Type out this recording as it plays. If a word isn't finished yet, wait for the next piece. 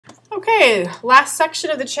Okay, last section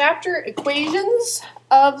of the chapter, equations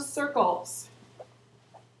of circles.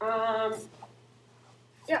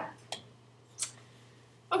 Yeah.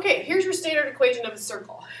 Okay, here's your standard equation of a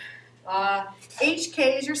circle.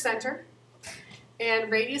 HK is your center,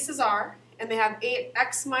 and radius is r, and they have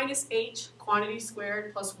x minus h quantity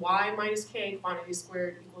squared plus y minus k quantity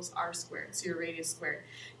squared equals r squared, so your radius squared.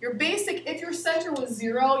 Your basic, if your center was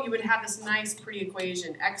 0, you would have this nice pretty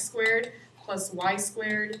equation, x squared plus y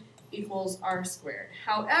squared equals r squared.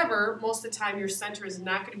 However, most of the time your center is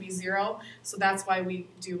not going to be 0, so that's why we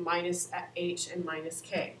do minus h and minus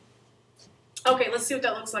k. Okay, let's see what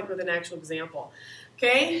that looks like with an actual example.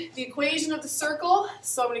 Okay, the equation of the circle,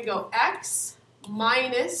 so I'm going to go x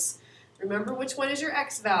minus, remember which one is your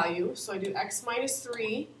x value, so I do x minus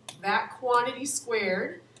 3, that quantity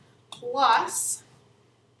squared, plus,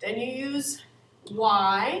 then you use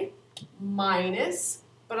y minus,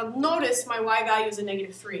 but I'll notice my y value is a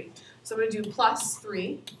negative 3. So I'm going to do plus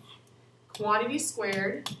 3, quantity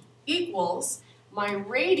squared, equals my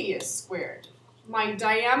radius squared. My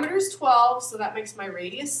diameter is 12, so that makes my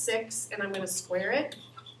radius 6, and I'm going to square it.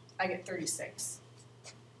 I get 36.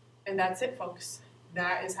 And that's it, folks.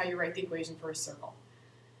 That is how you write the equation for a circle.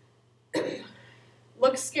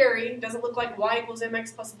 Looks scary. Doesn't look like y equals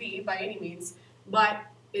mx plus b by any means, but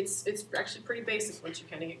it's actually pretty basic once you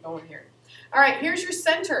kind of get going here. All right, here's your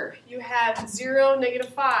center. You have 0,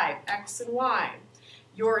 negative 5, x and y.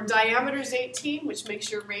 Your diameter is 18, which makes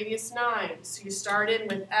your radius 9. So you start in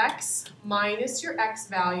with x minus your x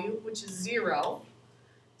value, which is 0,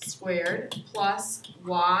 squared, plus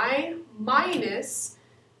y minus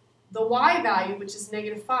the y value, which is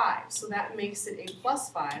negative 5. So that makes it a plus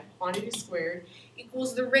 5, quantity squared,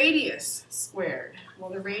 equals the radius squared. Well,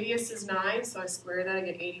 the radius is 9, so I square that, I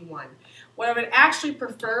get 81. What I would actually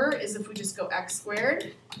prefer is if we just go x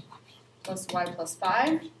squared plus y plus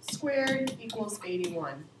 5 squared equals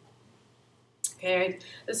 81. Okay,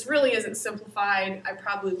 this really isn't simplified. I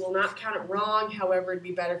probably will not count it wrong. However, it'd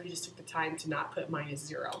be better if you just took the time to not put minus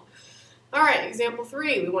 0. All right, example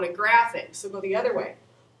 3, we want to graph it, so go the other way.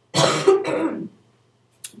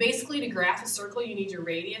 Basically, to graph a circle, you need your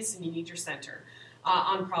radius and you need your center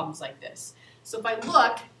on problems like this. So if I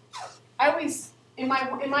look, I always, in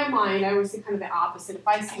my mind, I always say kind of the opposite. If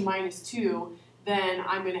I see minus 2, then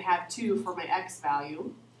I'm going to have 2 for my x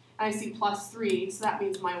value. And I see plus 3, so that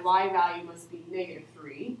means my y value must be negative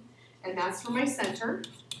 3. And that's for my center.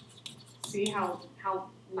 See how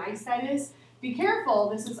nice that is? Be careful,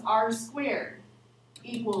 this is r squared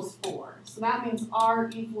equals 4. So that means r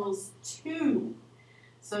equals 2.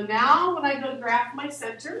 So now when I go to graph my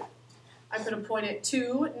center, I'm going to point at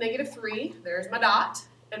 2, negative 3. There's my dot.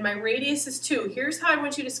 And my radius is 2. Here's how I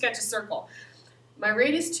want you to sketch a circle. My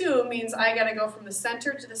radius 2 means I got to go from the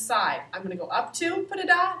center to the side. I'm going to go up 2, put a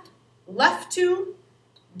dot, left 2,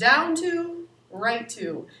 down 2, right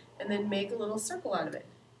 2, and then make a little circle out of it.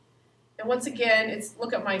 And once again,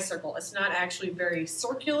 look at my circle. It's not actually very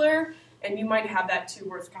circular, and you might have that too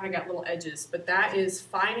where it's kind of got little edges, but that is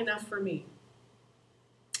fine enough for me.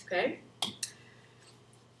 Okay?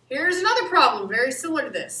 Here's another problem, very similar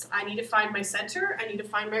to this. I need to find my center, I need to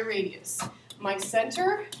find my radius. My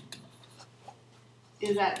center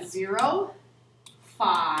is at 0,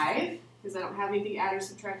 5, because I don't have anything added or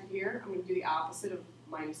subtracted here. I'm going to do the opposite of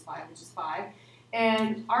minus 5, which is 5.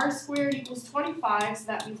 And r squared equals 25, so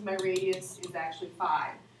that means my radius is actually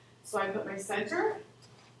 5. So I put my center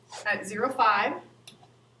at 0, 5,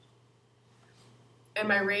 and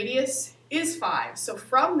my radius is 5. So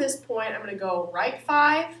from this point, I'm going to go right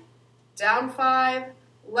 5, down 5,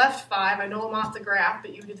 left 5. I know I'm off the graph,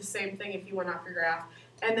 but you do the same thing if you went off your graph.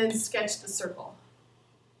 And then sketch the circle.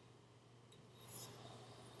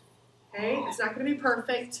 Okay, it's not going to be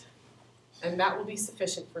perfect, and that will be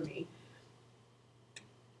sufficient for me.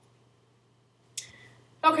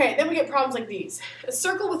 Okay, then we get problems like these. A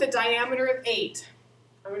circle with a diameter of 8.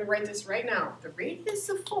 I'm going to write this right now. The radius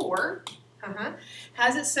of 4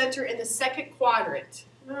 has its center in the second quadrant.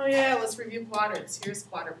 Oh yeah, let's review quadrants. Here's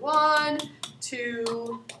quadrant 1,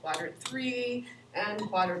 2, quadrant 3, and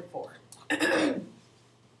quadrant 4.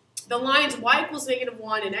 The lines y equals negative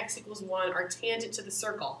 1 and x equals 1 are tangent to the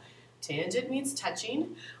circle. Tangent means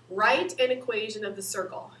touching. Write an equation of the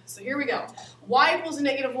circle. So here we go. Y equals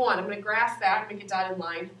negative 1. I'm going to graph that, make a dotted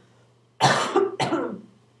line.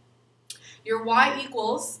 Your y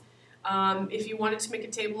equals, if you wanted to make a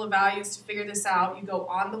table of values to figure this out, you go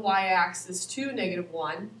on the y-axis to negative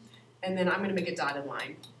 1, and then I'm going to make a dotted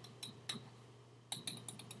line.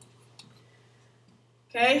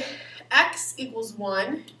 Okay, x equals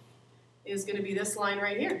 1 is going to be this line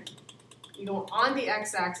right here. You go on the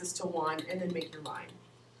x-axis to 1 and then make your line.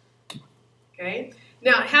 Okay?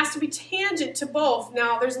 Now, it has to be tangent to both.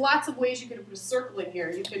 Now, there's lots of ways you could put a circle in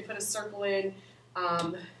here. You could put a circle in,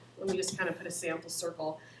 let me just kind of put a sample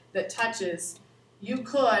circle that touches. You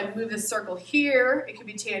could move this circle here. It could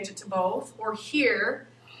be tangent to both, or here,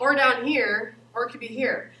 or down here, or it could be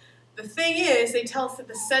here. The thing is, they tell us that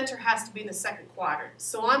the center has to be in the second quadrant.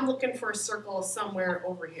 So I'm looking for a circle somewhere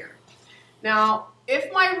over here. Now,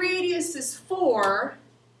 if my radius is 4,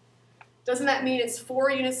 doesn't that mean it's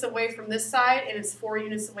 4 units away from this side and it's 4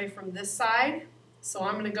 units away from this side? So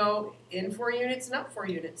I'm going to go in 4 units and up 4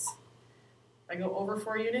 units. I go over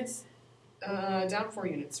 4 units, down 4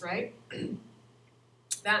 units, right?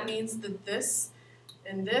 That means that this,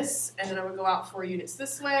 and then I would go out 4 units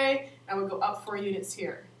this way, I would go up 4 units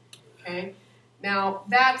here. Okay? Now,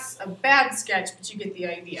 that's a bad sketch, but you get the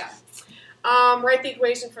idea. Write the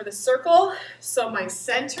equation for the circle. So my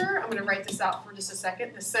center, I'm going to write this out for just a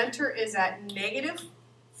second. The center is at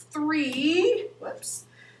 -3, whoops,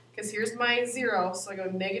 because here's my 0, so I go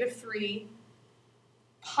 -3,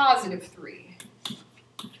 +3.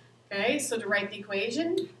 Okay, so to write the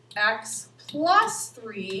equation, x plus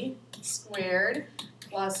 3 squared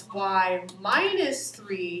plus y minus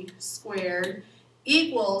 3 squared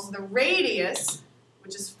equals the radius,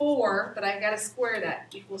 which is 4, but I got to square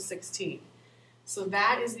that, equals 16. So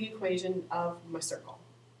that is the equation of my circle.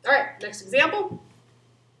 All right, next example.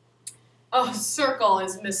 Oh, circle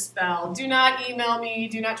is misspelled. Do not email me.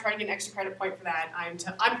 Do not try to get an extra credit point for that. I'm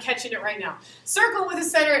catching it right now. Circle with a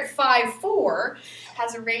center at 5, 4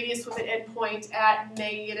 has a radius with an endpoint at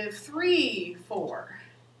 -3, 4.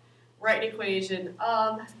 Write an equation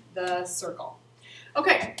of the circle.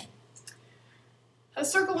 Okay. A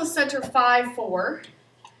circle with center 5, 4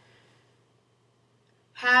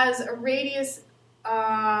 has a radius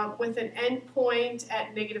with an endpoint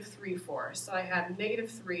at -3, 4. So I have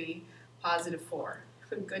 -3, +4.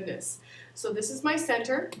 Goodness. So this is my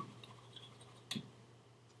center.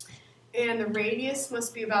 And the radius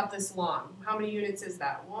must be about this long. How many units is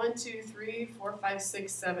that? 1, 2, 3, 4, 5,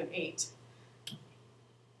 6, 7, 8.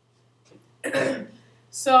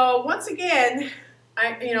 So once again,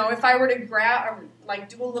 if I were to grab, like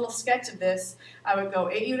do a little sketch of this, I would go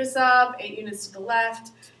 8 units up, 8 units to the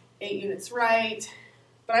left, 8 units right,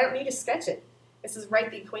 but I don't need to sketch it. It says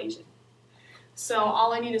write the equation. So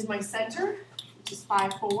all I need is my center, which is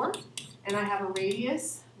 5, 4, and I have a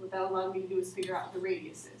radius. What that allows me to do is figure out what the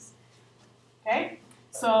radius is. Okay,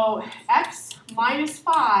 so x minus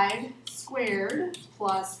 5 squared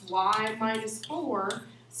plus y minus 4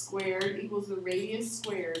 squared equals the radius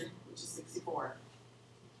squared, which is 64.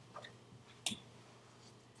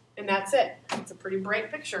 And that's it. It's a pretty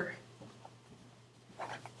bright picture.